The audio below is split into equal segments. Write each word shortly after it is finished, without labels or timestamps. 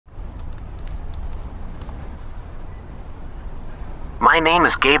My name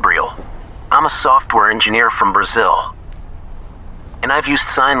is Gabriel. I'm a software engineer from Brazil. And I've used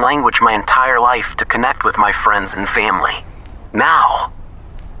sign language my entire life to connect with my friends and family. Now,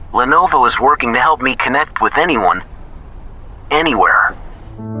 Lenovo is working to help me connect with anyone, anywhere.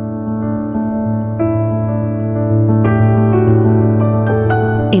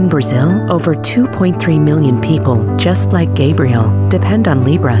 In Brazil, over 2.3 million people, just like Gabriel, depend on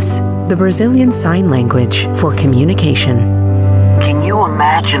Libras, the Brazilian sign language for communication. Can you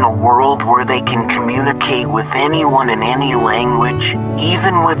imagine a world where they can communicate with anyone in any language,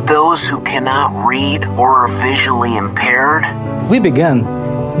 even with those who cannot read or are visually impaired? We began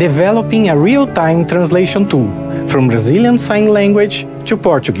developing a real-time translation tool from Brazilian Sign Language to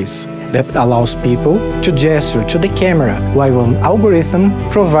Portuguese that allows people to gesture to the camera while an algorithm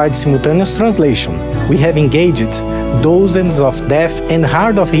provides simultaneous translation. We have engaged dozens of deaf and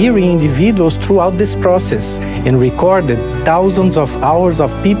hard of hearing individuals throughout this process and recorded thousands of hours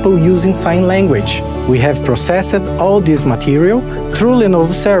of people using sign language. We have processed all this material through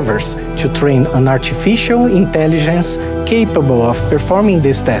Lenovo servers to train an artificial intelligence capable of performing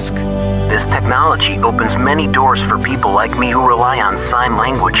this task. This technology opens many doors for people like me who rely on sign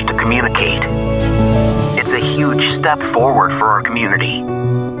language to communicate. It's a huge step forward for our community.